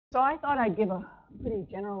So I thought I'd give a pretty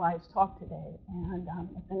generalized talk today, and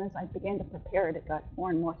then as I began to prepare it, it got more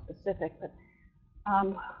and more specific. But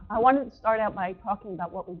I wanted to start out by talking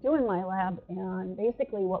about what we do in my lab, and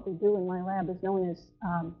basically what we do in my lab is known as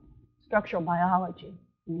structural biology.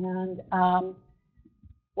 And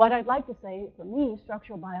what I'd like to say, for me,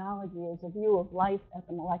 structural biology is a view of life at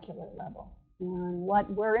the molecular level. And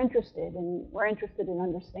what we're interested in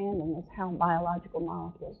understanding is how biological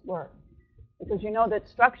molecules work. Because you know that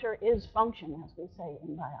structure is function, as we say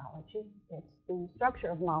in biology. It's the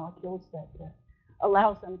structure of molecules that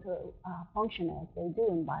allows them to function as they do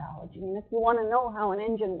in biology. And if you want to know how an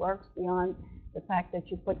engine works beyond the fact that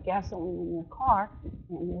you put gasoline in your car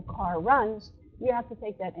and your car runs, you have to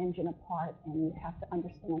take that engine apart and you have to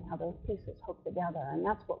understand how those pieces hook together. And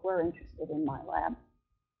that's what we're interested in my lab.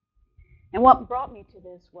 And what brought me to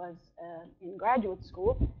this was in graduate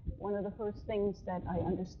school, one of the first things that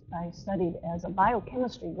I studied as a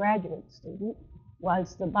biochemistry graduate student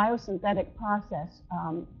was the biosynthetic process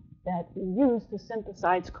that we use to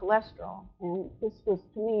synthesize cholesterol. And this was,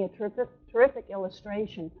 to me, a terrific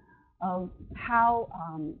illustration of how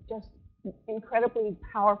just incredibly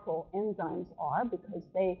powerful enzymes are, because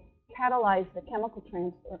they catalyze the chemical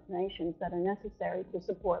transformations that are necessary to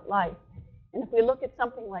support life. And if we look at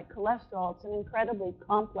something like cholesterol, it's an incredibly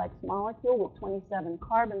complex molecule with 27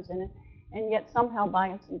 carbons in it, and yet somehow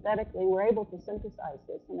biosynthetically we're able to synthesize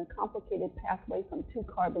this in a complicated pathway from 2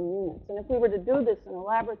 carbon units. And if we were to do this in a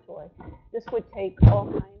laboratory, this would take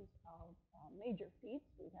all kinds of major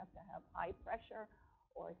feats. We'd have to have high pressure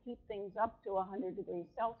or heat things up to 100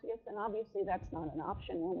 degrees Celsius, and obviously that's not an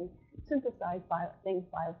option when we synthesize things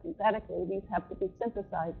biosynthetically. These have to be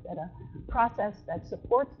synthesized at a process that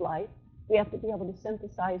supports life. We have to be able to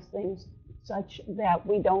synthesize things such that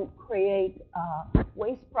we don't create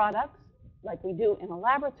waste products like we do in a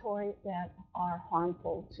laboratory that are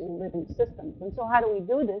harmful to living systems. And so how do we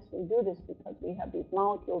do this? We do this because we have these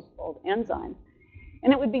molecules called enzymes.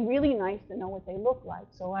 And it would be really nice to know what they look like.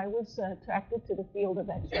 So I was attracted to the field of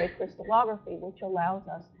X-ray crystallography, which allows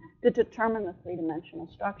us to determine the three-dimensional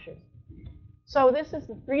structures. So this is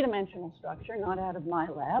the three-dimensional structure, not out of my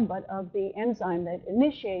lab, but of the enzyme that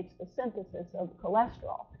initiates the synthesis of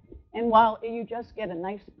cholesterol. And while you just get a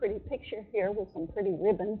nice, pretty picture here with some pretty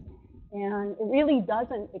ribbons, and it really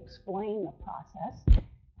doesn't explain the process.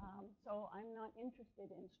 So I'm not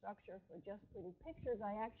interested in structure for just pretty pictures.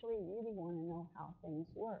 I actually really want to know how things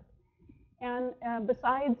work. And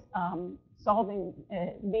besides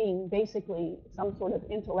being basically some sort of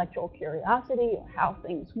intellectual curiosity of how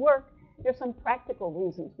things work, there's some practical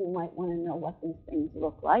reasons we might want to know what these things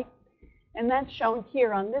look like. And that's shown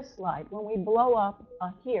here on this slide. When we blow up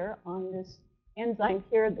here on this enzyme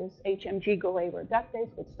here, this HMG-GoA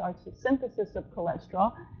reductase, which starts the synthesis of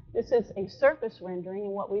cholesterol, this is a surface rendering.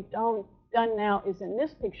 And what we've done now is in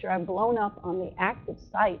this picture, I've blown up on the active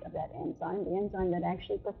site of that enzyme, the enzyme that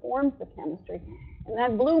actually performs the chemistry. And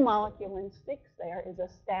that blue molecule in sticks there is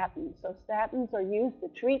a statin. So statins are used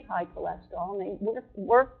to treat high cholesterol, and they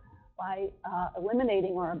work by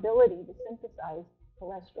eliminating our ability to synthesize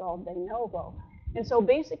cholesterol de novo. And so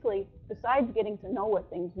basically, besides getting to know what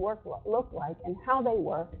things look like and how they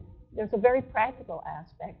work, there's a very practical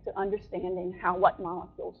aspect to understanding what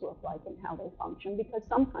molecules look like and how they function, because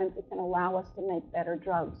sometimes it can allow us to make better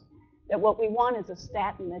drugs. That what we want is a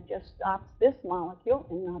statin that just stops this molecule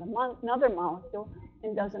and not another molecule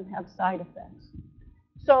and doesn't have side effects.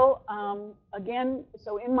 So again,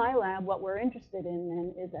 in my lab, what we're interested in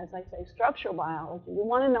then is, as I say, structural biology. We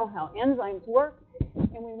want to know how enzymes work,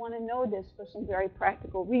 and we want to know this for some very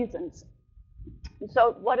practical reasons. And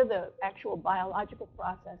so what are the actual biological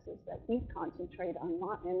processes that we concentrate on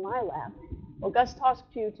in my lab? Well, Gus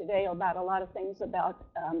talked to you today about a lot of things about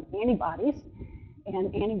antibodies.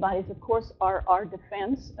 And antibodies, of course, are our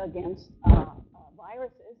defense against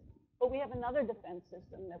viruses. But we have another defense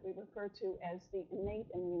system that we refer to as the innate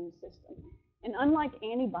immune system. And unlike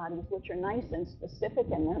antibodies, which are nice and specific,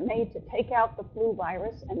 and they're made to take out the flu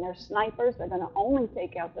virus, and they're snipers, they're going to only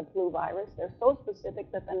take out the flu virus. They're so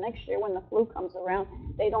specific that the next year when the flu comes around,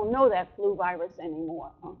 they don't know that flu virus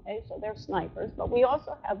anymore. Okay, so they're snipers. But we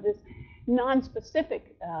also have this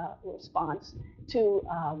non-specific response to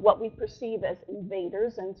what we perceive as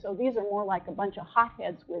invaders. And so these are more like a bunch of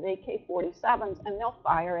hotheads with AK-47s, and they'll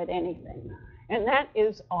fire at anything. And that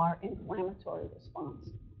is our inflammatory response.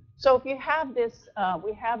 So if you have this,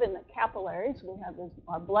 we have in the capillaries, we have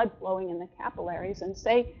our blood flowing in the capillaries, and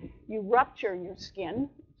say you rupture your skin,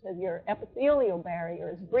 so your epithelial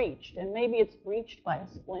barrier is breached, and maybe it's breached by a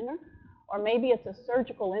splinter, or maybe it's a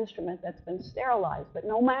surgical instrument that's been sterilized. But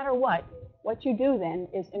no matter what, what you do then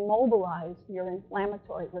is immobilize your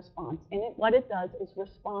inflammatory response. And what it does is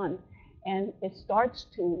respond, and it starts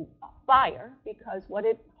to fire because what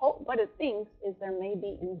it thinks is there may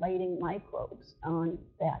be invading microbes on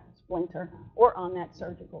that splinter or on that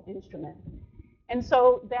surgical instrument. And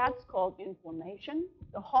so that's called inflammation.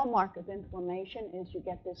 The hallmark of inflammation is you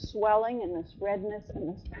get this swelling and this redness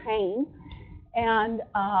and this pain, and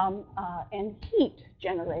heat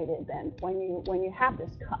generated then when you have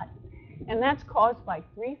this cut. And that's caused by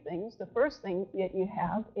three things. The first thing that you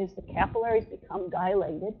have is the capillaries become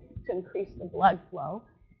dilated to increase the blood flow.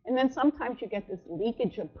 And then sometimes you get this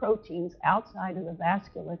leakage of proteins outside of the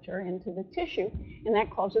vasculature into the tissue, and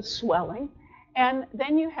that causes swelling. And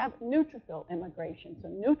then you have neutrophil immigration. So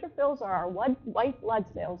neutrophils are our white blood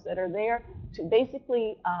cells that are there to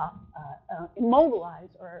basically immobilize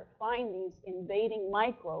or find these invading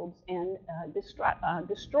microbes and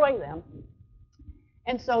destroy them.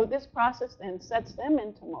 And so this process then sets them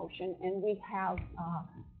into motion, and we have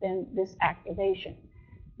then this activation.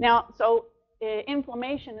 Now, so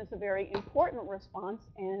inflammation is a very important response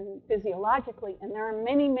and physiologically, and there are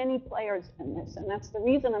many, many players in this, and that's the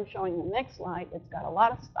reason I'm showing the next slide. It's got a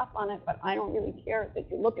lot of stuff on it, but I don't really care that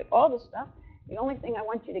you look at all the stuff. The only thing I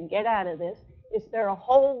want you to get out of this is there are a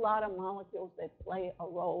whole lot of molecules that play a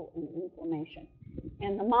role in inflammation.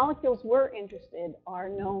 And the molecules we're interested are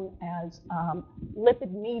known as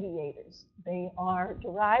lipid mediators. They are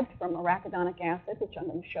derived from arachidonic acid, which I'm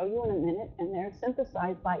going to show you in a minute, and they're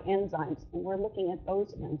synthesized by enzymes, and we're looking at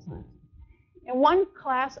those enzymes. And one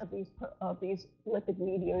class of these lipid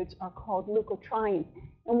mediators are called leukotrienes.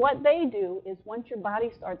 And what they do is once your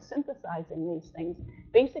body starts synthesizing these things,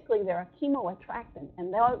 basically they're a chemoattractant,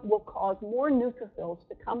 and they will cause more neutrophils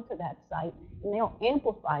to come to that site, and they'll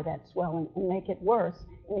amplify that swelling and make it worse.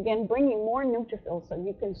 And again, bringing more neutrophils so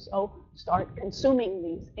you can start consuming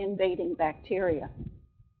these invading bacteria.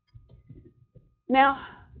 Now,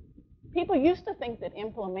 people used to think that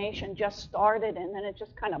inflammation just started and then it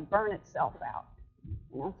just kind of burned itself out.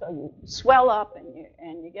 You know, so you swell up and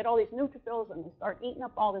you get all these neutrophils and they start eating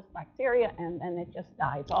up all this bacteria, and then it just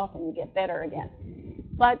dies off and you get better again.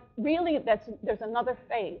 But really, there's another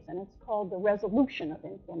phase, and it's called the resolution of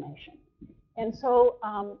inflammation. And so,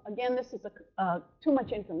 again, this is too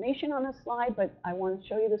much information on this slide, but I want to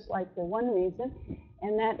show you this slide for one reason,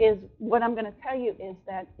 and that is what I'm going to tell you is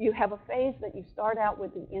that you have a phase that you start out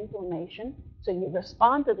with the inflammation, so you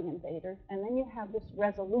respond to the invaders, and then you have this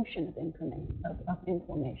resolution of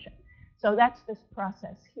inflammation. So that's this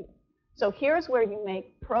process here. So here's where you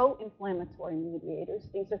make pro-inflammatory mediators.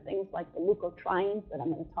 These are things like the leukotrienes that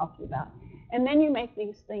I'm going to talk to you about. And then you make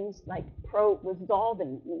these things like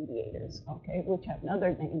pro-resolving mediators, okay, which have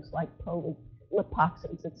other names like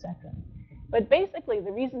pro-lipoxins, etc. But basically,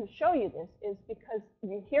 the reason to show you this is because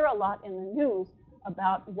you hear a lot in the news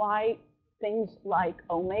about why things like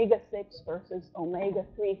omega-6 versus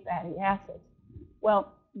omega-3 fatty acids.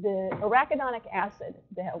 Well, the arachidonic acid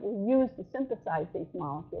that we use to synthesize these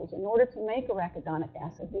molecules, in order to make arachidonic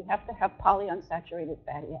acid, we have to have polyunsaturated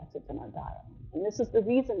fatty acids in our diet. And this is the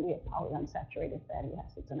reason we have polyunsaturated fatty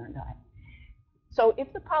acids in our diet. So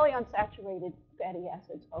if the polyunsaturated fatty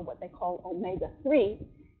acids are what they call omega-3,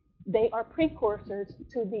 they are precursors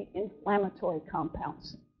to the inflammatory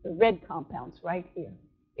compounds, the red compounds right here.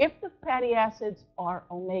 If the fatty acids are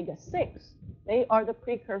omega-6, they are the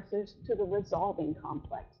precursors to the resolving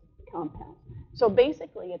compounds. So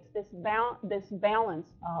basically, it's this balance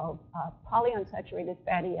of polyunsaturated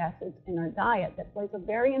fatty acids in our diet that plays a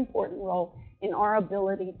very important role in our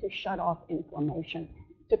ability to shut off inflammation,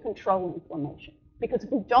 to control inflammation. Because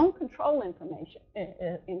if we don't control inflammation,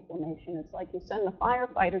 it's like you send the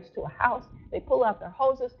firefighters to a house, they pull out their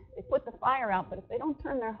hoses, they put the fire out, but if they don't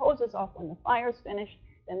turn their hoses off when the fire's finished,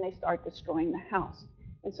 then they start destroying the house.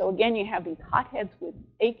 And so again, you have these hotheads with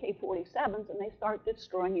AK-47s, and they start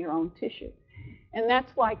destroying your own tissue. And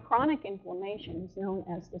that's why chronic inflammation is known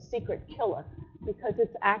as the secret killer, because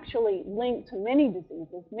it's actually linked to many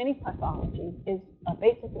diseases, many pathologies, is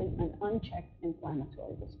basically an unchecked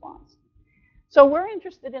inflammatory response. So we're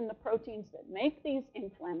interested in the proteins that make these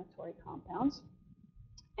inflammatory compounds,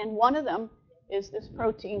 and one of them is this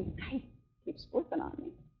protein, hey, keeps flipping on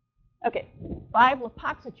me. Okay,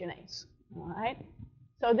 5-lipoxygenase, all right?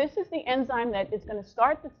 So this is the enzyme that is going to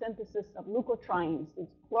start the synthesis of leukotrienes, these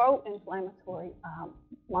pro-inflammatory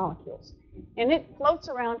molecules. And it floats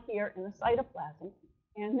around here in the cytoplasm,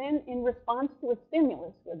 and then in response to a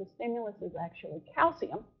stimulus, where the stimulus is actually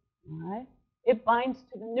calcium, all right, it binds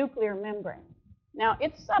to the nuclear membrane. Now,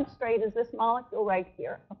 its substrate is this molecule right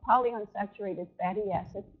here, a polyunsaturated fatty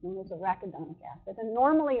acid known as arachidonic acid. And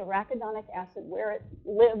normally, arachidonic acid, where it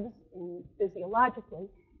lives physiologically,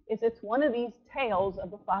 is it's one of these tails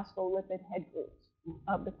of the phospholipid head groups,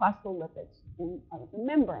 of the phospholipids in the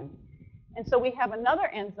membrane. And so we have another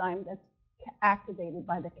enzyme that's activated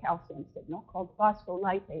by the calcium signal called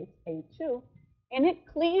phospholipase A2, and it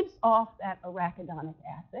cleaves off that arachidonic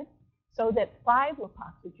acid so that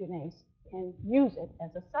 5-lipoxygenase can use it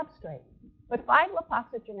as a substrate. But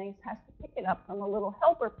 5-lipoxygenase has to pick it up from a little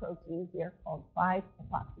helper protein here called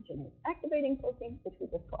 5-lipoxygenase activating protein, which we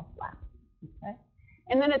just call FLAP. Okay?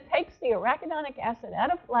 And then it takes the arachidonic acid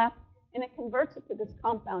out of FLAP and it converts it to this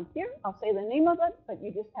compound here. I'll say the name of it, but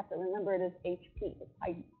you just have to remember it as HP. It's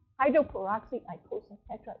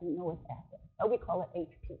hydroperoxytetraenoic acid. So we call it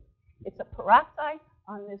HP. It's a peroxide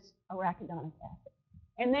on this arachidonic acid.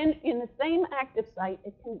 And then in the same active site,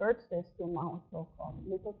 it converts this to a molecule called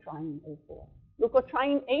leukotriene A4.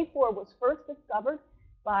 Leukotriene A4 was first discovered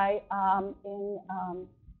by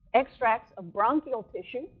extracts of bronchial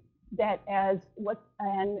tissue and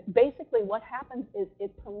basically what happens is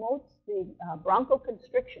it promotes the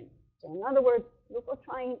bronchoconstriction. So in other words,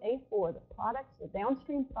 leukotriene A4, the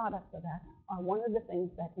downstream products of that are one of the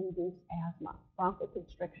things that induce asthma,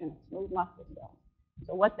 bronchoconstriction of smooth muscle cells.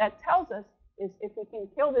 So what that tells us is if we can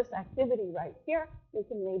kill this activity right here, we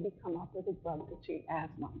can maybe come up with a drug to treat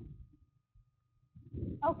asthma.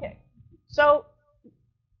 Okay, so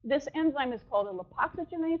this enzyme is called a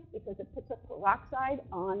lipoxygenase because it puts a peroxide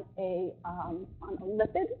on a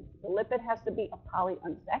lipid. The lipid has to be a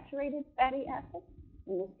polyunsaturated fatty acid.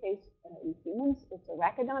 In this case, in humans, it's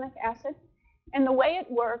arachidonic acid. And the way it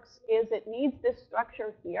works is it needs this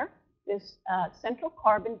structure here, this central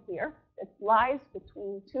carbon here, that lies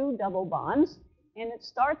between two double bonds. And it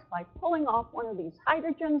starts by pulling off one of these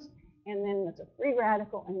hydrogens, and then there's a free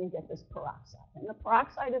radical, and you get this peroxide. And the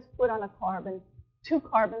peroxide is put on a carbon, 2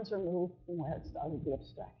 carbons removed from where it started the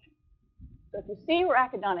abstraction. So if you see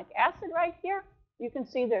arachidonic acid right here, you can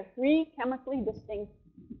see there are 3 chemically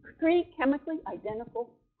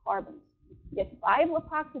identical carbons. Yet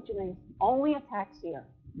 5-lipoxygenase only attacks here.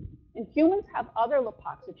 And humans have other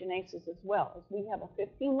lipoxygenases as well, as we have a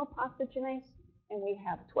 15-lipoxygenase, and we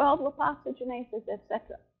have 12-lipoxygenases,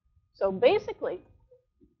 etc. So basically,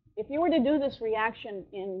 if you were to do this reaction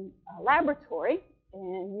in a laboratory,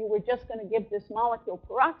 and you were just going to give this molecule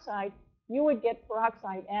peroxide, you would get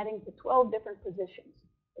peroxide adding to 12 different positions.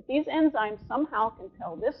 But these enzymes somehow can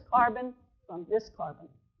tell this carbon from this carbon.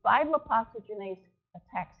 5-lipoxygenase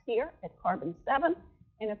attacks here at carbon 7,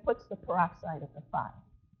 and it puts the peroxide at the 5.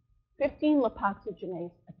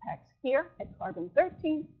 15-lipoxygenase attacks here at carbon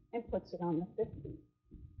 13 and puts it on the 15.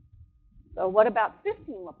 So what about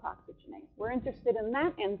 15-lipoxygenase? We're interested in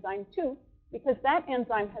that enzyme too, because that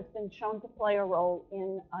enzyme has been shown to play a role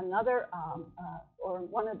in another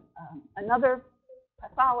another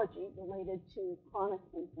pathology related to chronic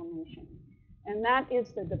inflammation, and that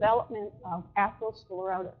is the development of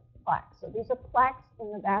atherosclerotic plaques. So these are plaques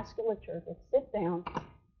in the vasculature that sit down,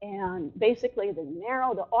 and basically they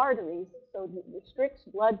narrow the arteries, so it restricts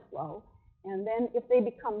blood flow. And then if they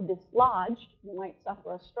become dislodged, you might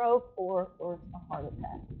suffer a stroke or a heart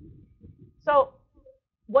attack. So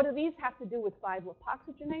what do these have to do with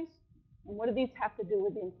 5-lipoxygenase? And what do these have to do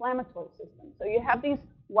with the inflammatory system? So you have these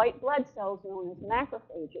white blood cells known as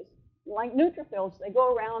macrophages. Like neutrophils, they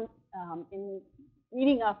go around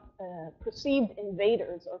eating up perceived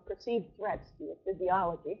invaders or perceived threats to your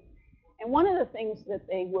physiology. And one of the things that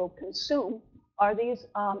they will consume are these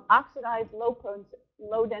oxidized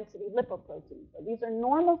low-density lipoproteins. So these are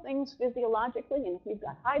normal things physiologically, and if you've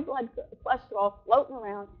got high blood cholesterol floating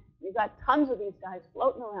around, you've got tons of these guys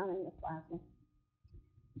floating around in the plasma.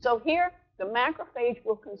 So here, the macrophage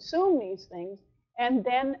will consume these things, and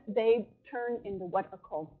then they turn into what are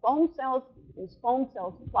called foam cells. These foam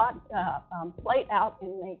cells plate out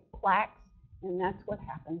and make plaques, and that's what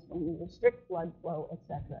happens when you restrict blood flow,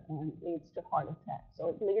 etc., and leads to heart attack. So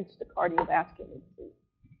it leads to cardiovascular disease.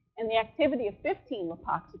 And the activity of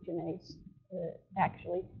 15-lipoxygenase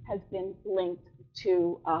actually has been linked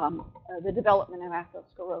to the development of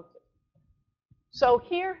atherosclerosis. So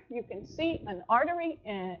here you can see an artery,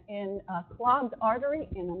 in a clogged artery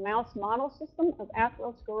in a mouse model system of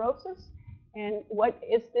atherosclerosis. And what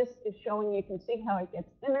this is showing, you can see how it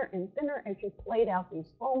gets thinner and thinner as you plate out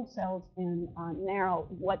these foam cells and narrow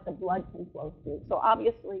what the blood can flow through. So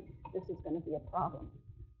obviously, this is going to be a problem.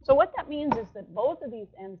 So what that means is that both of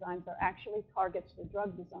these enzymes are actually targets for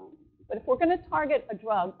drug design. But if we're going to target a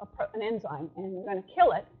drug, an enzyme, and we're going to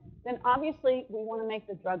kill it, then obviously we want to make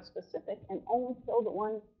the drug specific and only kill the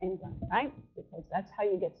one enzyme, right? Because that's how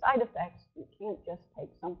you get side effects. You can't just take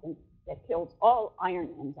something that kills all iron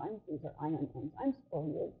enzymes. These are iron enzymes, or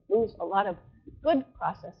you'll lose a lot of good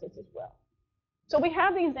processes as well. So we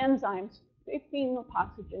have these enzymes,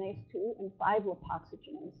 15-lipoxygenase 2 and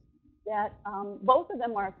 5-lipoxygenase, that both of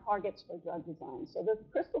them are targets for drug design. So the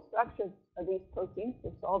crystal structures of these proteins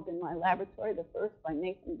were solved in my laboratory, the first by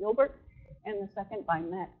Nathan Gilbert and the second by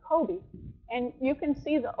Matt Kobe. And you can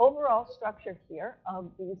see the overall structure here of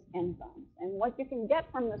these enzymes. And what you can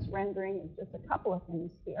get from this rendering is just a couple of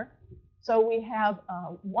things here. So we have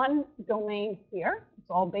one domain here. It's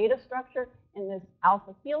all beta structure, and this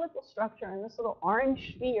alpha helical structure, and this little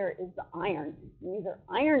orange sphere is the iron. And these are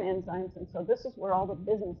iron enzymes, and so this is where all the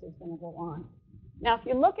business is going to go on. Now, if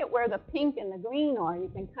you look at where the pink and the green are, you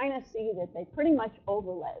can kind of see that they pretty much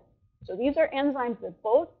overlap. So these are enzymes that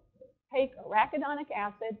both take arachidonic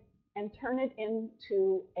acid and turn it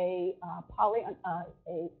into an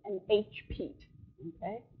H-peat,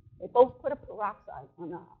 okay? They both put a peroxide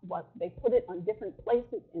on they put it on different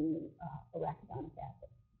places in the arachidonic acid.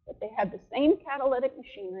 But they have the same catalytic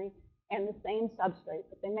machinery and the same substrate,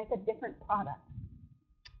 but they make a different product.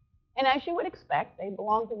 And as you would expect, they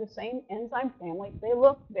belong to the same enzyme family. They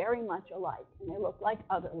look very much alike, and they look like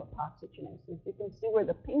other lipoxygenases. You can see where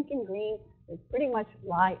the pink and green, they pretty much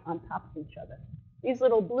lie on top of each other. These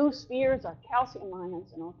little blue spheres are calcium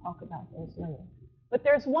ions, and I'll talk about those later. But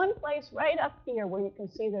there's one place right up here where you can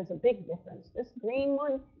see there's a big difference. This green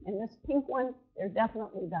one and this pink one, they're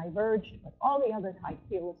definitely diverged, but all the other type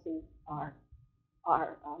helices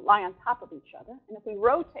lie on top of each other. And if we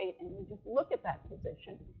rotate and we just look at that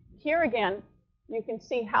position, here again, you can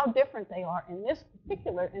see how different they are in this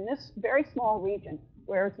very small region,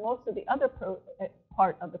 whereas most of the other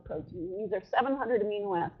part of the protein, these are 700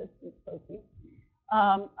 amino acids in protein,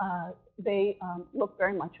 they look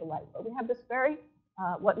very much alike. But we have this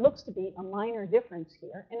what looks to be a minor difference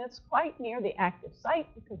here, and it's quite near the active site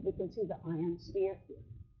because we can see the iron sphere here.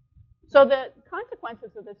 So the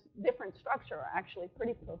consequences of this different structure are actually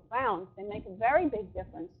pretty profound. They make a very big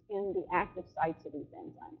difference in the active sites of these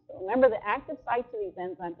enzymes. So remember, the active sites of these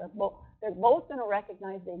enzymes they're both going to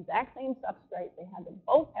recognize the exact same substrate.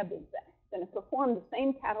 Both have going to perform the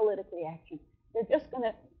same catalytic reaction. They're just going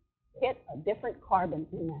to hit a different carbon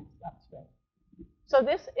in that substrate. So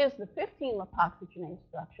this is the 15-lipoxygenase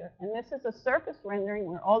structure, and this is a surface rendering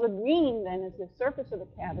where all the green then is the surface of the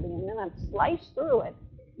cavity, and then I've sliced through it.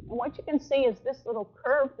 And what you can see is this little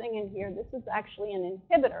curved thing in here. This is actually an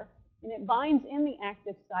inhibitor, and it binds in the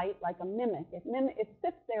active site like a mimic. It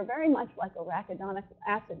sits there very much like arachidonic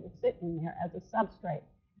acid would sit in there as a substrate.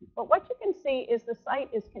 But what you can see is the site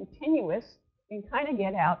is continuous. You can kind of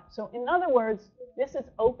get out. So in other words, this is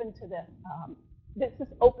open to solvent. This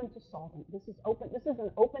is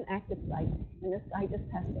an open active site, and this guy just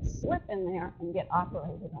has to slip in there and get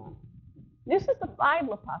operated on. This is the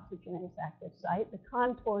 5-lipoxygenase active site, the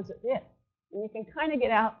contours of it. And you can kind of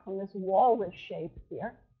get out from this walrus shape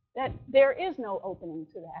here that there is no opening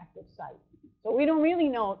to the active site. So we don't really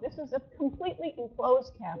know. This is a completely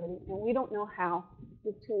enclosed cavity, and we don't know how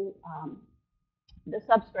the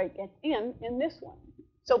substrate gets in this one.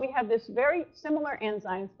 So we have this very similar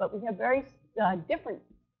enzymes, but we have very different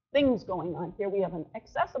things going on here. We have an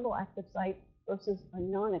accessible active site versus a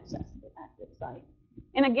non-accessible active site.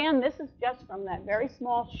 And again, this is just from that very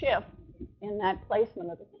small shift in that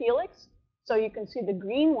placement of the helix. So you can see the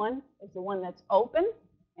green one is the one that's open,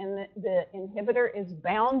 and the inhibitor is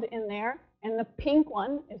bound in there. And the pink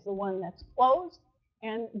one is the one that's closed.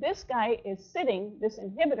 And this guy is sitting, this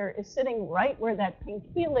inhibitor is sitting right where that pink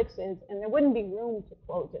helix is, and there wouldn't be room to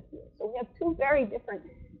close it here. So we have two very different,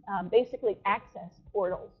 basically, access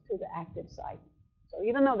portals to the active site. So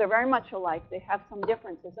even though they're very much alike, they have some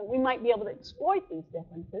differences, and we might be able to exploit these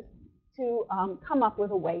differences to come up with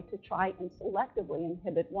a way to try and selectively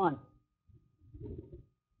inhibit one.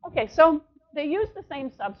 Okay, so they use the same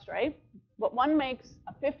substrate, but one makes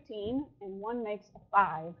a 15 and one makes a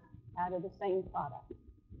 5 out of the same product.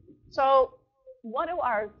 So what do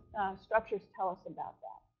our structures tell us about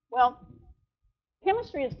that? Well,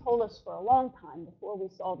 chemistry has told us for a long time before we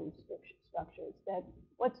saw these structures that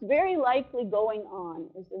what's very likely going on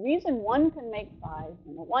is the reason one can make 5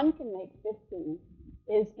 and the one can make 15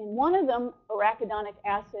 is in one of them, arachidonic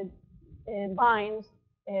acid binds.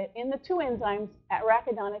 In the two enzymes,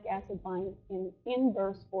 arachidonic acid binds in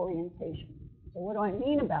inverse orientation. So what do I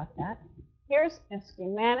mean about that? Here's a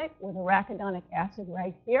schematic with arachidonic acid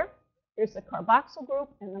right here. Here's the carboxyl group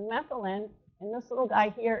and the methyl end. And this little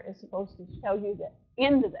guy here is supposed to show you the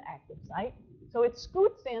end of the active site. So it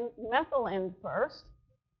scoots in methyl end first,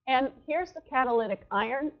 And here's the catalytic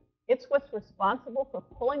iron. It's what's responsible for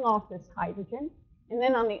pulling off this hydrogen. And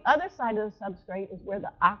then on the other side of the substrate is where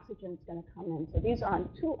the oxygen is going to come in. So these are on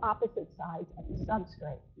two opposite sides of the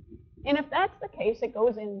substrate. And if that's the case, it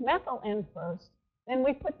goes in methyl N first. Then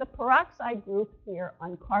we put the peroxide group here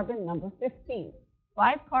on carbon number 15.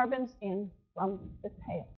 5 carbons in from the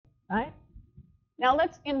tail, right? Now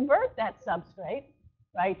let's invert that substrate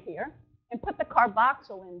right here and put the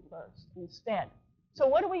carboxyl in first instead. So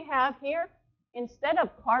what do we have here? Instead of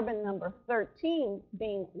carbon number 13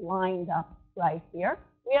 being lined up right here,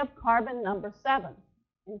 we have carbon number 7.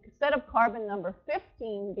 Instead of carbon number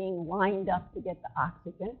 15 being lined up to get the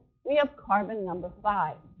oxygen, we have carbon number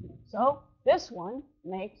 5. So this one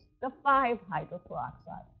makes the 5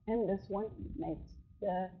 hydroperoxide, and this one makes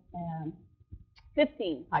the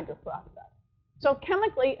 15 hydroperoxide. So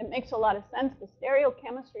chemically, it makes a lot of sense. The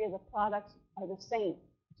stereochemistry of the products are the same.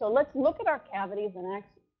 So let's look at our cavities and ask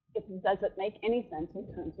if does it make any sense in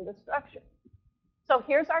terms of the structure. So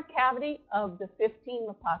here's our cavity of the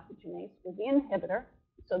 15-lipoxygenase with the inhibitor.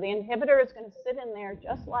 So the inhibitor is going to sit in there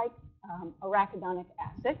just like arachidonic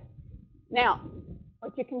acid. Now,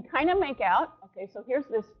 what you can kind of make out, okay, so here's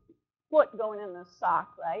this foot going in the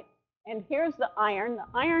sock, right? And here's the iron. The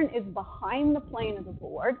iron is behind the plane of the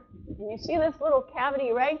board. And you see this little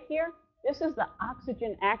cavity right here? This is the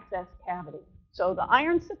oxygen access cavity. So the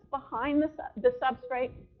iron sits behind the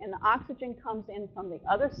substrate, and the oxygen comes in from the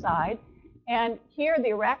other side. And here, the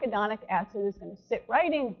arachidonic acid is going to sit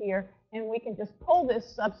right in here, and we can just pull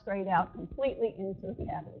this substrate out completely into the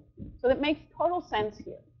cavity. So that makes total sense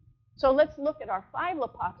here. So let's look at our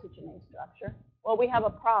 5-lipoxygenase structure. Well, we have a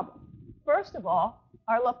problem. First of all,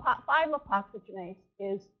 our 5-lipoxygenase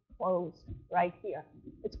is closed right here.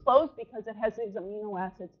 It's closed because it has these amino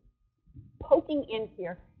acids poking in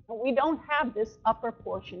here, and we don't have this upper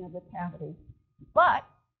portion of the cavity. But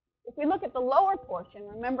if we look at the lower portion,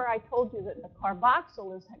 remember I told you that the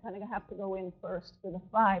carboxyl is going to have to go in first for the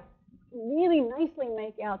 5. Really nicely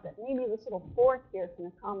make out that maybe this little fork here can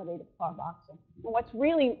accommodate a carboxyl. And what's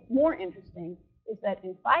really more interesting is that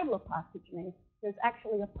in 5-lipoxygenase, there's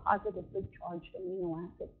actually a positively charged amino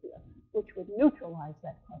acid here, which would neutralize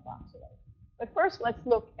that carboxylase. But first, let's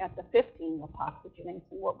look at the 15-lipoxygenase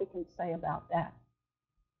and what we can say about that.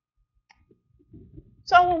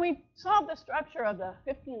 So when we solve the structure of the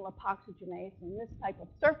 15-lipoxygenase in this type of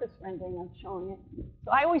surface rendering, I'm showing it.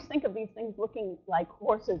 So I always think of these things looking like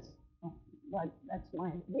horses. But that's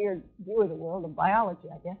my weird view of the world of biology,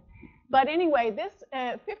 I guess. But anyway, this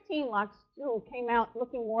 15-LOX stool came out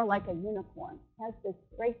looking more like a unicorn. It has this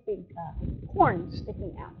great big horn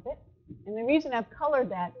sticking out of it. And the reason I've colored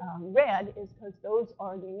that red is because those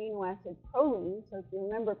are the amino acid prolines. So if you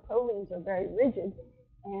remember, prolines are very rigid,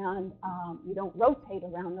 and you don't rotate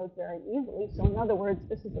around those very easily. So in other words,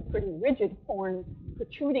 this is a pretty rigid horn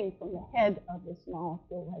protruding from the head of this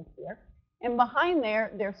molecule right here. And behind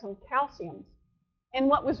there, there's some calciums. And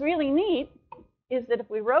what was really neat is that if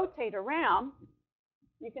we rotate around,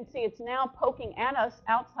 you can see it's now poking at us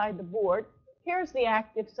outside the board. Here's the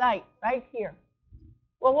active site right here.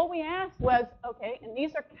 Well, what we asked was, okay, and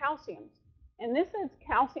these are calciums. And this is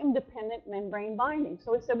calcium-dependent membrane binding.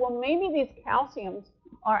 So we said, well, maybe these calciums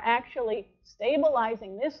are actually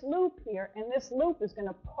stabilizing this loop here, and this loop is going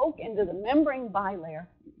to poke into the membrane bilayer.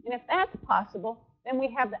 And if that's possible, then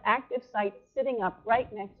we have the active site sitting up right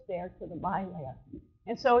next there to the bilayer.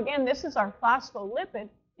 And so again, this is our phospholipid.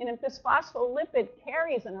 And if this phospholipid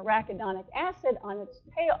carries an arachidonic acid on its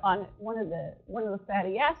tail, on one of the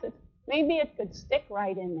fatty acids, maybe it could stick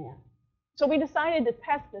right in there. So we decided to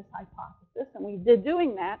test this hypothesis, and we did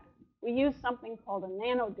doing that. We used something called a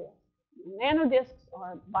nanodisc. Nanodiscs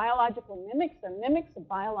are biological mimics. They're mimics of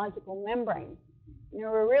biological membranes. And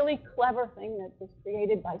they're a really clever thing that was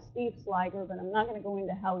created by Steve Sliger, but I'm not going to go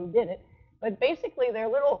into how he did it. But basically, they're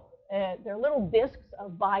little discs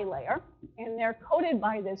of bilayer, and they're coated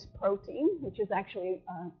by this protein, which is actually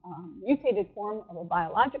a mutated form of a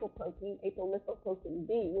biological protein, apolipoprotein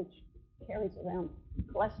B, which carries around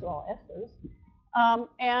cholesterol esters.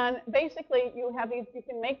 And basically, you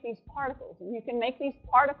can make these particles, and you can make these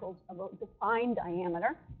particles of a defined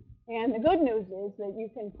diameter. And the good news is that you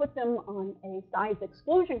can put them on a size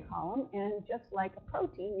exclusion column, and just like a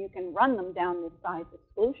protein, you can run them down this size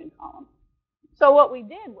exclusion column. So what we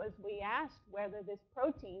did was we asked whether this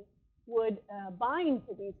protein would bind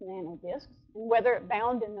to these nanodiscs and whether it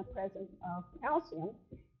bound in the presence of calcium.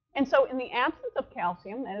 And so in the absence of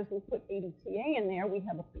calcium, that is, we put ADTA in there, we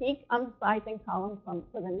have a peak on the sizing column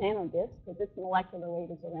for the nanodisc, because its molecular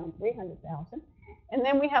weight is around 300,000. And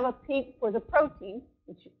then we have a peak for the protein,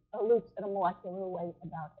 which elutes at a molecular weight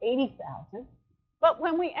about 80,000. But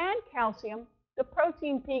when we add calcium, the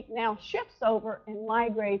protein peak now shifts over and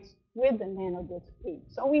migrates with the nanodisk peak.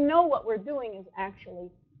 So we know what we're doing is actually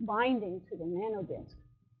binding to the nanodisk.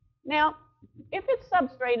 Now, if its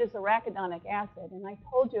substrate is arachidonic acid, and I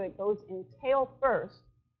told you it goes in tail first,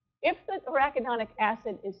 if the arachidonic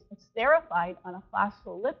acid is esterified on a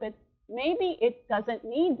phospholipid, maybe it doesn't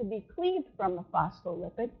need to be cleaved from the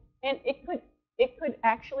phospholipid, and it could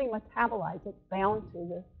actually metabolize it bound to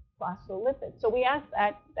the phospholipid. So we asked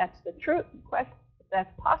that, that's the true question, if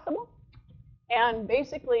that's possible. And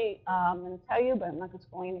basically, I'm going to tell you, but I'm not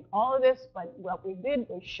explaining all of this, but what we did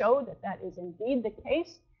was show that that is indeed the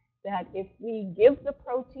case, that if we give the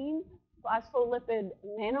protein phospholipid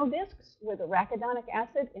nanodiscs with arachidonic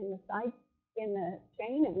acid in the side, in the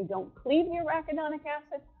chain, and we don't cleave the arachidonic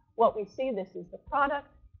acid, what we see, this is the product,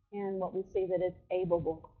 and what we see that it's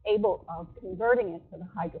able of converting it to the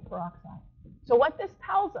hydroperoxide. So what this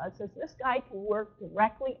tells us is this guy can work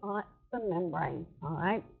directly on the membrane, all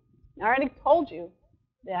right? I already told you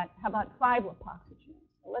that, how about 5-lipoxygenase?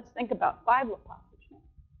 So let's think about 5-lipoxygenase.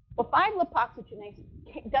 Well,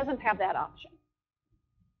 5-lipoxygenase doesn't have that option.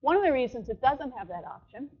 One of the reasons it doesn't have that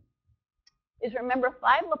option is, remember,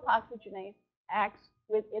 5-lipoxygenase acts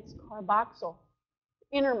with its carboxyl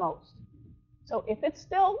innermost. So if it's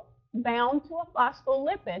still bound to a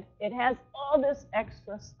phospholipid, it has all this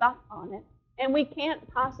extra stuff on it, and we can't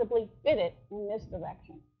possibly fit it in this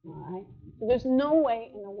direction. All right? So there's no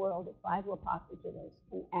way in the world that 5-lipoxygenase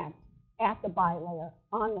can act at the bilayer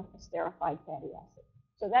on the esterified fatty acid.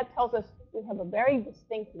 So that tells us we have a very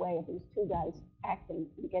distinct way of these two guys acting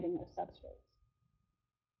and getting their substrates.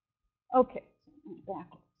 Okay,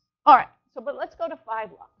 backwards. All right, so but let's go to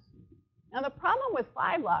 5-lox. Now the problem with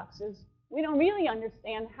 5-lox is we don't really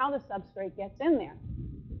understand how the substrate gets in there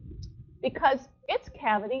because its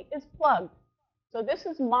cavity is plugged. So this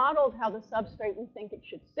is modeled how the substrate we think it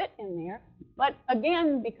should sit in there. But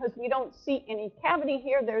again, because we don't see any cavity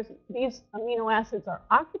here, these amino acids are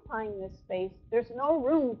occupying this space. There's no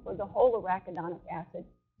room for the whole arachidonic acid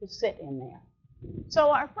to sit in there.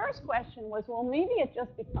 So our first question was, well, maybe it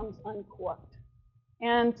just becomes uncorked.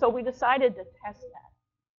 And so we decided to test that.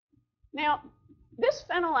 Now, this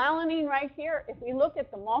phenylalanine right here, if we look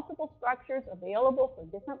at the multiple structures available for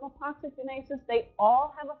different lipoxygenases, they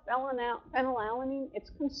all have a phenylalanine. It's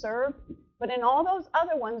conserved. But in all those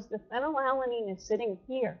other ones, the phenylalanine is sitting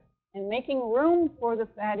here and making room for the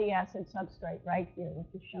fatty acid substrate right here,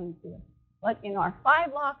 which is shown here. But in our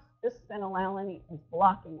 5-lox, this phenylalanine is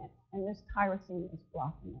blocking it, and this tyrosine is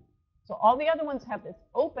blocking it. So all the other ones have this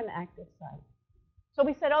open active site. So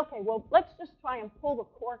we said, okay, well, let's just try and pull the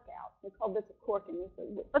cork out. We called this a corking. We said,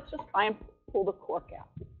 let's just try and pull the cork out.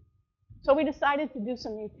 So we decided to do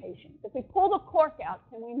some mutations. If we pull the cork out,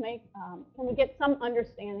 can we get some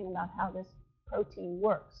understanding about how this protein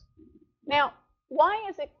works? Now, why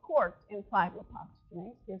is it corked in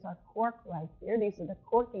 5-lipoxygenase? Here's our cork right here. These are the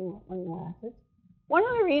corking amino acids. One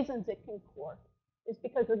of the reasons it can cork is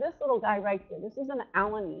because of this little guy right here. This is an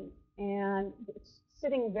alanine, and it's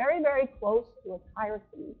sitting very, very close to a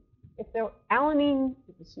tyrosine. If the alanine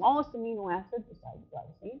is the smallest amino acid besides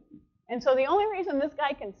glycine, and so the only reason this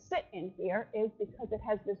guy can sit in here is because it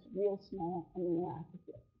has this real small amino acid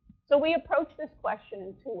here. So we approach this question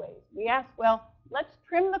in two ways. We ask, well, let's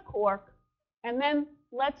trim the cork, and then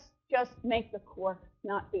let's just make the cork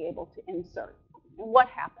not be able to insert. And what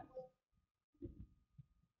happens?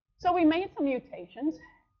 So we made some mutations.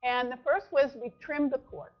 And the first was we trimmed the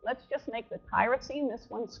cork. Let's just make the tyrosine, this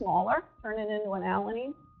one, smaller, turn it into an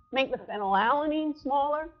alanine. Make the phenylalanine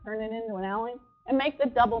smaller, turn it into an alanine, and make the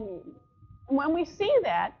double mutant. And when we see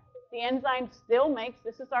that, the enzyme still makes,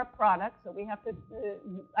 this is our product, so we have to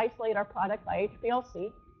isolate our product by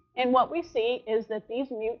HPLC. And what we see is that these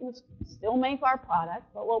mutants still make our product,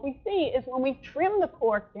 but what we see is when we trim the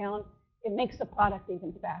cork down, it makes the product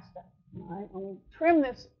even faster. All right? When we trim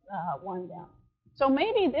this one down. So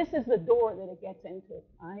maybe this is the door that it gets into,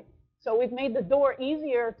 right? So we've made the door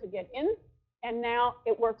easier to get in, and now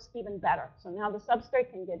it works even better. So now the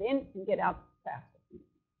substrate can get in and get out faster.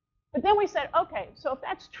 But then we said, okay, so if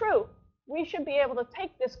that's true, we should be able to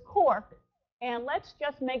take this cork, and let's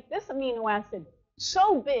just make this amino acid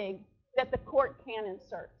so big that the cork can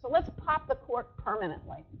insert. So let's pop the cork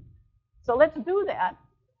permanently. So let's do that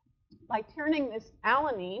by turning this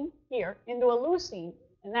alanine here into a leucine,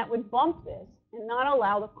 and that would bump this and not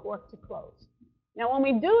allow the cork to close. Now, when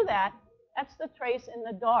we do that, that's the trace in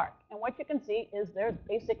the dark. And what you can see is there's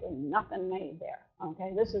basically nothing made there.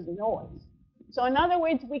 Okay, this is noise. So in other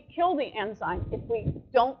words, we kill the enzyme if we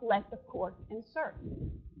don't let the cork insert.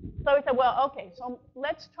 So we said, well, okay, so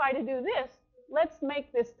let's try to do this let's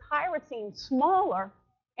make this tyrosine smaller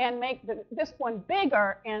and make this one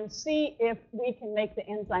bigger and see if we can make the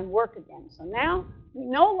enzyme work again. So now we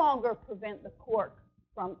no longer prevent the cork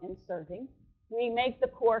from inserting. We make the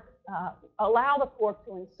cork, allow the cork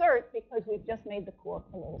to insert because we've just made the cork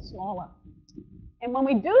a little smaller. And when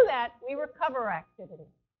we do that, we recover activity.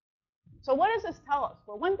 So what does this tell us?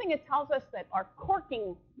 Well, one thing it tells us that our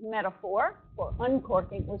corking metaphor, or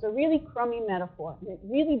uncorking, was a really crummy metaphor. And it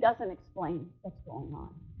really doesn't explain what's going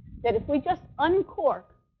on. That if we just uncork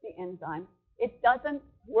the enzyme, it doesn't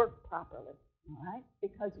work properly, all right?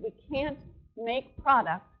 Because we can't make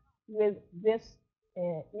product with this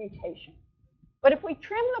mutation. But if we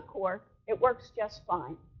trim the cork, it works just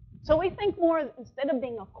fine. So we think more, instead of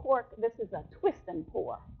being a cork, this is a twist and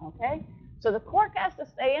pour, okay? So the cork has to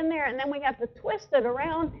stay in there, and then we have to twist it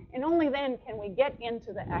around, and only then can we get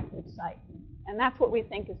into the active site. And that's what we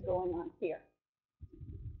think is going on here.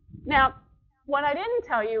 Now, what I didn't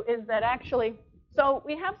tell you is that actually, so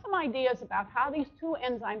we have some ideas about how these two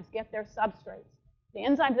enzymes get their substrates. The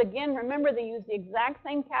enzymes, again, remember, they use the exact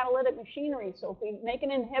same catalytic machinery. So if we make an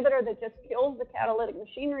inhibitor that just kills the catalytic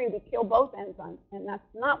machinery, we kill both enzymes. And that's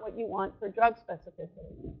not what you want for drug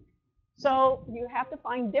specificity. So you have to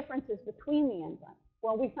find differences between the enzymes.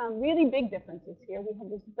 Well, we found really big differences here. We have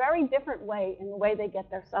this very different way in the way they get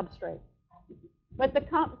their substrate. But the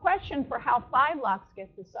question for how 5-LOX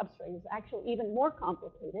gets the substrate is actually even more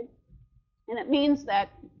complicated. And it means that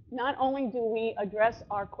not only do we address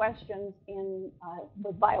our questions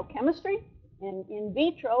with biochemistry and in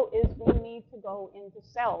vitro, is we need to go into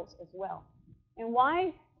cells as well. And why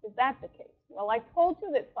is that the case? Well, I told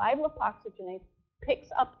you that 5-lipoxygenase picks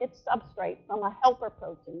up its substrate from a helper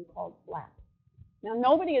protein called FLAP. Now,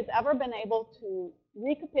 nobody has ever been able to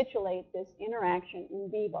recapitulate this interaction in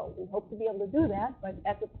vivo. We hope to be able to do that, but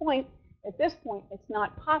at this point, it's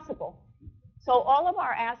not possible. So all of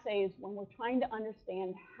our assays, when we're trying to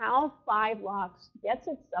understand how 5-LOX gets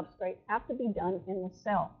its substrate, have to be done in the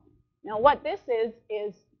cell. Now, what this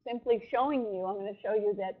is simply showing you, I'm going to show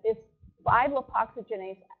you that this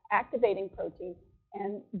 5-lipoxygenase activating protein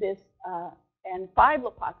and this and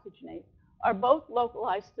 5-lipoxygenase are both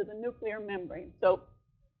localized to the nuclear membrane. So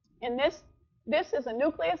in this is a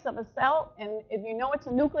nucleus of a cell, and if you know it's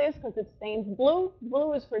a nucleus because it stains blue.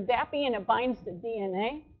 Blue is for DAPI, and it binds to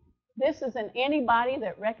DNA. This is an antibody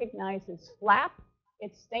that recognizes FLAP.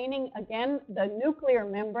 It's staining, again, the nuclear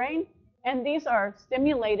membrane. And these are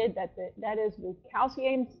stimulated, that is, we've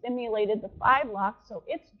calcium stimulated the 5-LOX, so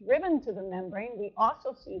it's driven to the membrane. We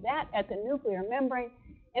also see that at the nuclear membrane.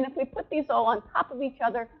 And if we put these all on top of each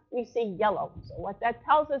other, we see yellow. So what that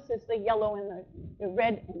tells us is the yellow and the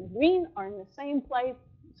red and the green are in the same place.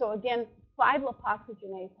 So again,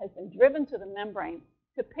 5-lipoxygenase has been driven to the membrane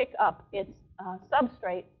to pick up its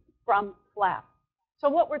substrate from FLAP. So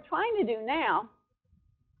what we're trying to do now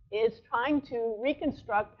is trying to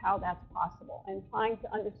reconstruct how that's possible and trying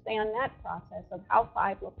to understand that process of how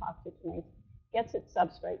 5-lipoxygenase gets its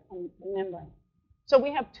substrate from the membrane. So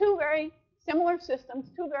we have two very similar systems,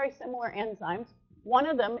 two very similar enzymes. One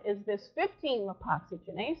of them is this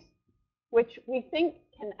 15-lipoxygenase, which we think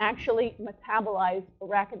can actually metabolize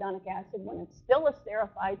arachidonic acid when it's still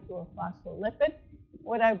esterified to a phospholipid.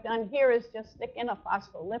 What I've done here is just stick in a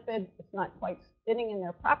phospholipid. It's not quite fitting in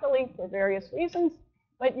there properly for various reasons,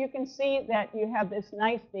 but you can see that you have this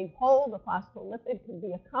nice big hole. The phospholipid can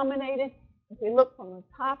be accommodated. If we look from the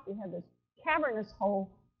top, we have this cavernous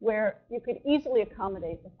hole where you could easily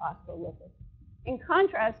accommodate the phospholipid. In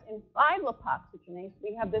contrast, in 5-lipoxygenase,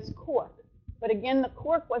 we have this cork. But again, the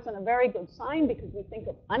cork wasn't a very good sign because we think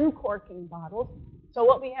of uncorking bottles. So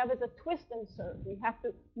what we have is a twist and serve. We have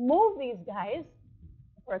to move these guys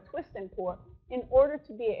for a twist and pour in order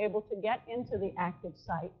to be able to get into the active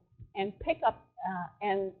site and pick up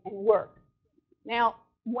and work. Now,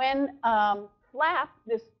 when FLAP,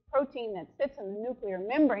 this protein that sits in the nuclear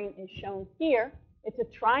membrane, is shown here, it's a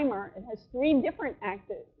trimer. It has three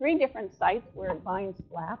different sites where it binds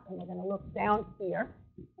FLAP, and we're going to look down here,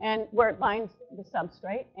 and where it binds the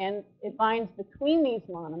substrate, and it binds between these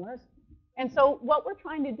monomers. And so what we're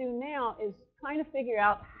trying to do now is trying to figure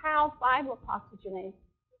out how 5-lipoxygenase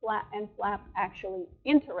and FLAP actually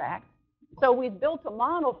interact. So we've built a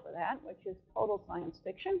model for that, which is total science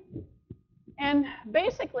fiction. And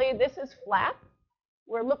basically, this is FLAP.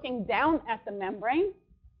 We're looking down at the membrane.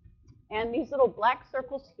 And these little black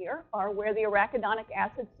circles here are where the arachidonic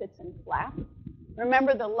acid sits in FLAP.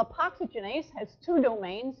 Remember, the lipoxygenase has two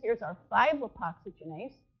domains. Here's our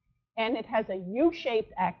 5-lipoxygenase. And it has a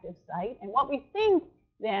U-shaped active site. And what we think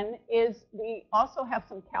then is we also have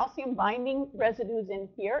some calcium binding residues in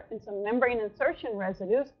here and some membrane insertion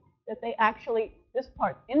residues. that they actually, this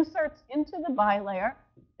part inserts into the bilayer,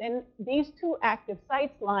 then these two active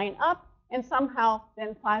sites line up, and somehow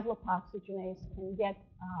then 5-lipoxygenase can get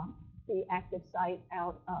the active site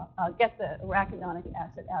out, get the arachidonic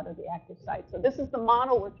acid out of the active site. So this is the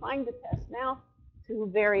model we're trying to test now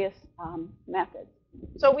through various methods.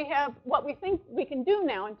 So we have what we think we can do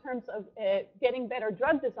now in terms of getting better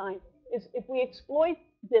drug design is if we exploit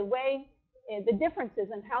the way, the differences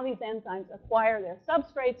in how these enzymes acquire their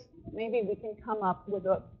substrates, maybe we can come up with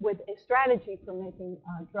a strategy for making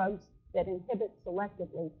drugs that inhibit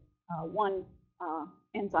selectively one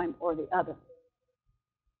enzyme or the other.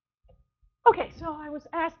 Okay, so I was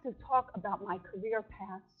asked to talk about my career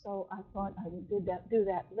path, so I thought I would do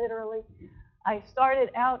that literally. I started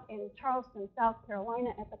out in Charleston, South Carolina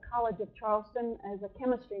at the College of Charleston as a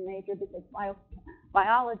chemistry major because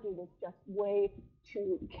biology was just way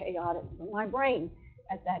too chaotic for my brain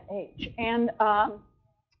at that age. And I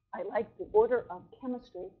liked the order of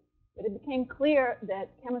chemistry, but it became clear that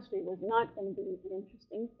chemistry was not going to be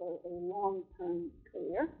interesting for a long-term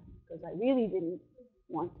career because I really didn't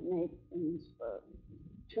want to make things for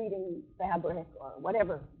treating fabric or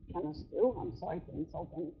whatever chemists do. I'm sorry to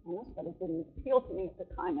insult any chemist, but it didn't appeal to me at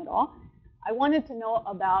the time at all. I wanted to know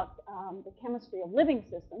about the chemistry of living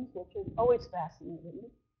systems, which has always fascinated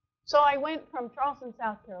me. So I went from Charleston,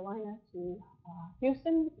 South Carolina to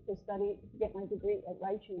Houston to get my degree at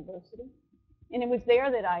Rice University. And it was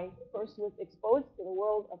there that I first was exposed to the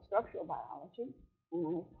world of structural biology. And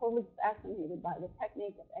I was totally fascinated by the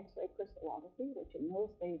technique of X-ray crystallography, which in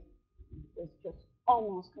those days was just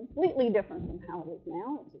almost completely different from how it is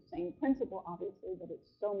now. It's the same principle, obviously, but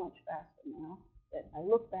it's so much faster now that I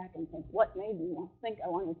look back and think, what made me think I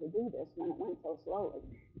wanted to do this when it went so slowly?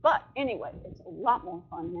 But anyway, it's a lot more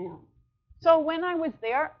fun now. So when I was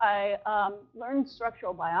there, I learned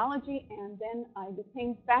structural biology, and then I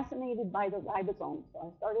became fascinated by the ribosome. So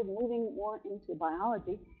I started moving more into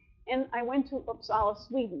biology. And I went to Uppsala,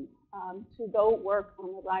 Sweden, to go work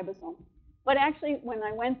on the ribosome. But actually, when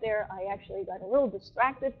I went there, I actually got a little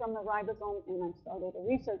distracted from the ribosome, and I started a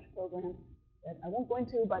research program that I won't go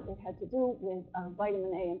into, but it had to do with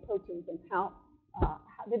vitamin A and proteins and how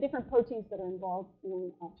the different proteins that are involved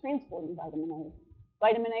in transporting vitamin A.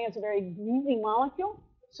 Vitamin A is a very greasy molecule,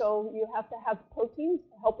 so you have to have proteins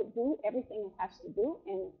to help it do everything it has to do,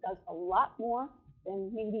 and it does a lot more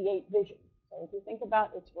than mediate vision. So if you think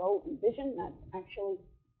about its role in vision, that's actually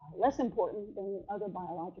less important than the other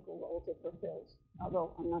biological roles it fulfills,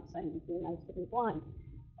 although I'm not saying it'd be nice to be blind.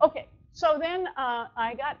 Okay, so then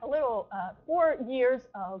I got a little, 4 years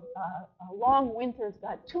of long winters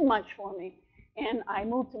got too much for me, and I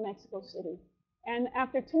moved to Mexico City. And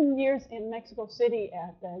after 2 years in Mexico City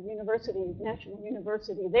at the university, National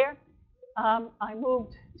University there, I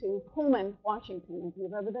moved to Pullman, Washington. If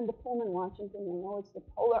you've ever been to Pullman, Washington, you'll know it's the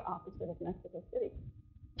polar opposite of Mexico City.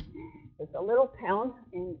 It's a little town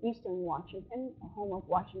in eastern Washington, home of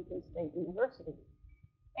Washington State University.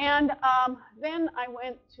 And then I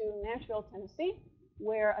went to Nashville, Tennessee,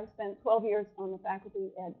 where I spent 12 years on the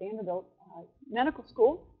faculty at Vanderbilt Medical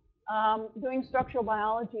School, doing structural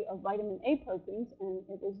biology of vitamin A proteins. And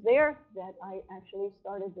it was there that I actually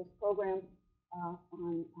started this program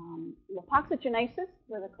on lipoxygenases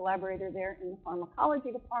with a collaborator there in the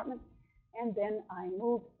pharmacology department. And then I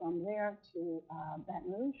moved from there to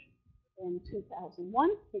Baton Rouge in 2001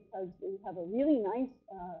 because we have a really nice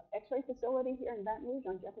X-ray facility here in Baton Rouge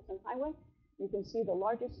on Jefferson Highway. You can see the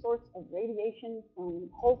largest source of radiation from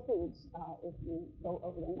Whole Foods if you go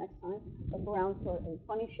over there next time. Look around for a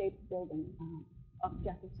funny-shaped building up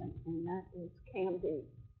Jefferson, and that is KMD.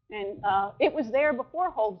 And it was there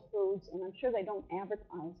before Whole Foods, and I'm sure they don't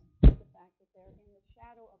advertise the fact that they're in the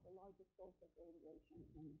shadow of the largest source of radiation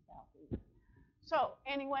in the southeast. So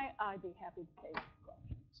anyway, I'd be happy to take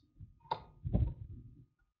questions.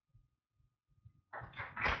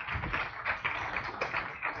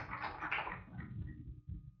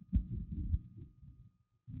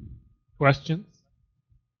 Questions?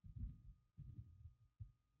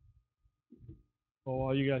 Well,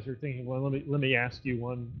 while you guys are thinking, well, let me ask you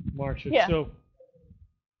one, Marcia. Yeah. So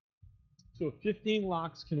if 15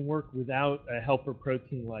 locks can work without a helper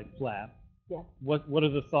protein like FLAP, Yeah. what are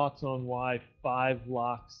the thoughts on why 5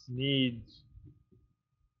 locks needs?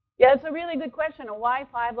 Yeah, it's a really good question of why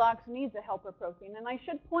 5 locks needs a helper protein. And I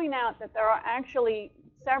should point out that there are actually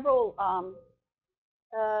several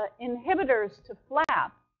inhibitors to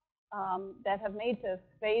FLAP that have made to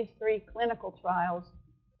phase 3 clinical trials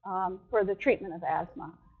for the treatment of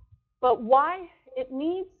asthma. But why it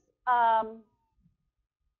needs,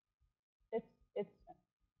 it's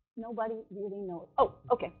nobody really knows. Oh,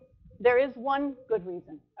 okay. There is one good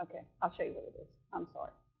reason. Okay, I'll show you what it is. I'm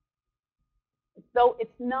sorry. Though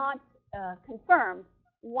it's not confirmed,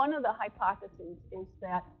 one of the hypotheses is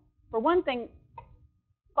that, for one thing,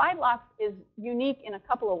 5-LOX is unique in a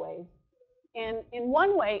couple of ways. And in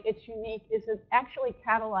one way, it's unique is it actually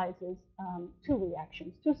catalyzes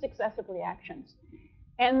two successive reactions.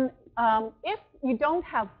 And if you don't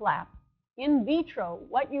have FLAP, in vitro,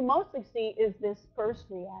 what you mostly see is this first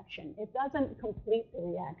reaction. It doesn't complete the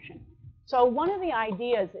reaction. So one of the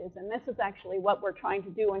ideas is, and this is actually what we're trying to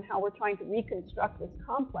do and how we're trying to reconstruct this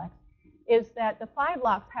complex, is that the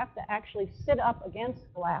 5-LOX have to actually sit up against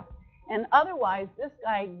FLAP. And otherwise, this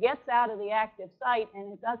guy gets out of the active site,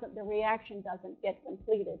 and the reaction doesn't get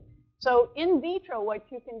completed. So in vitro,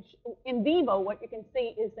 in vivo, what you can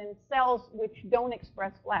see is in cells which don't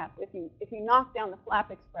express FLAP. If you knock down the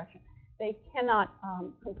FLAP expression, they cannot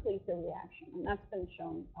complete the reaction, and that's been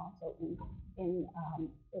shown also in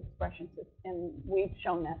expressions, and we've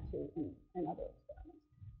shown that too in other experiments.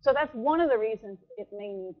 So that's one of the reasons it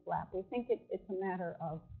may need FLAP. We think it's a matter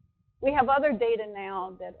of. We have other data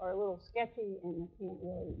now that are a little sketchy, and you can't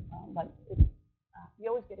really, but you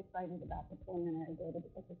always get excited about the preliminary data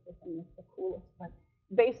because it's the coolest. But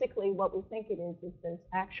basically, what we think it is there's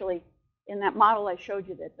actually, in that model I showed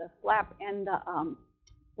you, that the FLAP and the,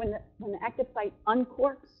 when the active site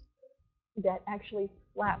uncorks, that actually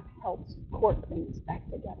FLAP helps cork things back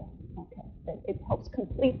together. Okay, that it helps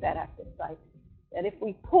complete that active site. That if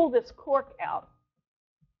we pull this cork out,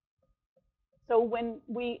 so when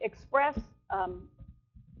we express a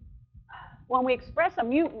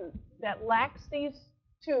mutant that lacks these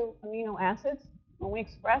two amino acids, when we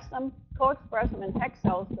express them, co-express them in HEX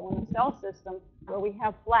cells, so in a cell system where we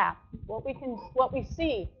have FLAP, what we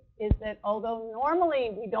see is that although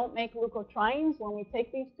normally we don't make leukotrienes, when we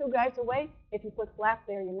take these two guys away, if you put FLAP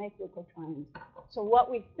there, you make leukotrienes. So what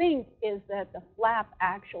we think is that the FLAP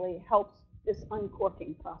actually helps this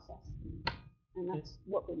uncorking process. And that's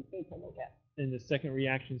what we need to look at. And the second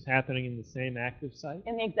reaction is happening in the same active site?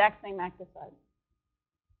 In the exact same active site.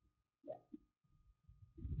 Yeah.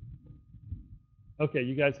 Okay,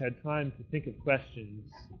 you guys had time to think of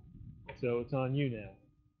questions, so it's on you now.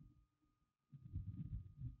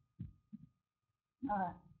 All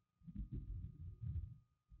right.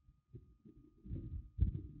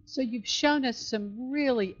 So you've shown us some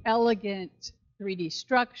really elegant 3D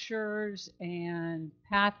structures and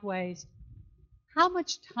pathways. How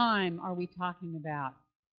much time are we talking about?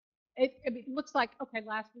 It looks like, okay,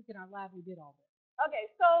 last week in our lab we did all this.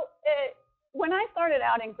 Okay, so when I started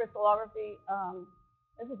out in crystallography,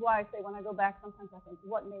 this is why I say when I go back, sometimes I think,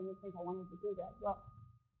 what made me think I wanted to do that? Well,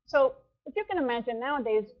 so if you can imagine,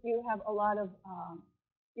 nowadays you have a lot of,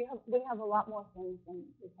 we have a lot more things than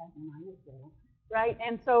we had in my school, right?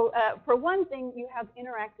 And so for one thing, you have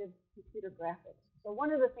interactive computer graphics. So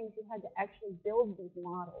one of the things you had to actually build these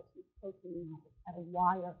models, these protein models, had a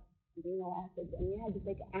wire, amino acids, and you had to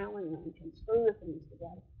take an Allen wrench and screw the things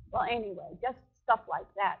together. Well, anyway, just stuff like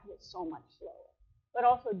that was so much slower. But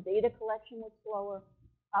also data collection was slower.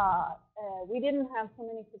 We didn't have so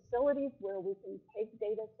many facilities where we can take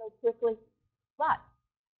data so quickly. But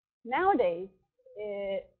nowadays,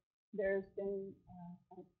 there's been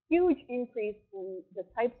a huge increase in the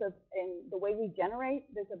types of, in the way we generate.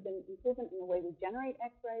 There's been improvement in the way we generate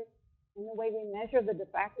X-rays, in the way we measure the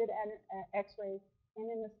diffracted X-rays,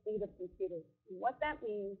 and in the speed of computers. And what that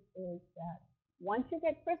means is that once you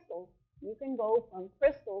get crystals, you can go from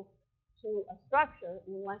crystals to a structure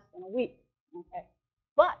in less than a week. Okay,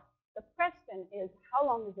 but the question is, how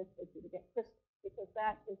long does it take you to get crystals? Because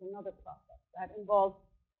that is another process that involves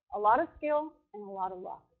a lot of skill and a lot of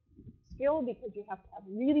luck. Skill because you have to have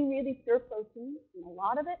really, really pure protein and a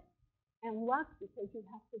lot of it, and luck because you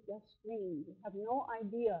have to just screen. You have no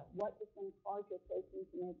idea what is going to cause your protein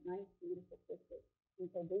to make nice, beautiful crystals. And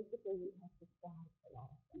so basically you have to try a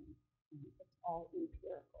lot of things. And it's all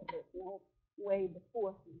empirical. There's no way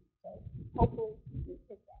before things. So hopefully you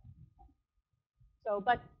pick that. So,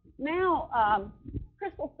 but now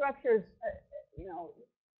crystal structures, you know,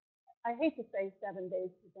 I hate to say 7 days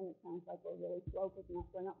because then it sounds like we're really slow because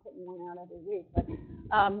we're not putting one out every week. But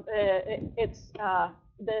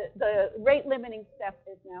the rate limiting step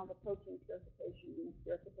is now the protein purification and the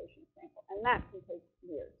purification sample, and that can take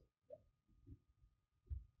years.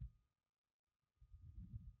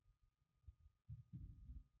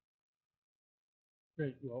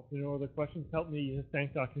 Great. Well, if there are no other questions, help me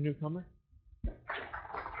thank Dr. Newcomer.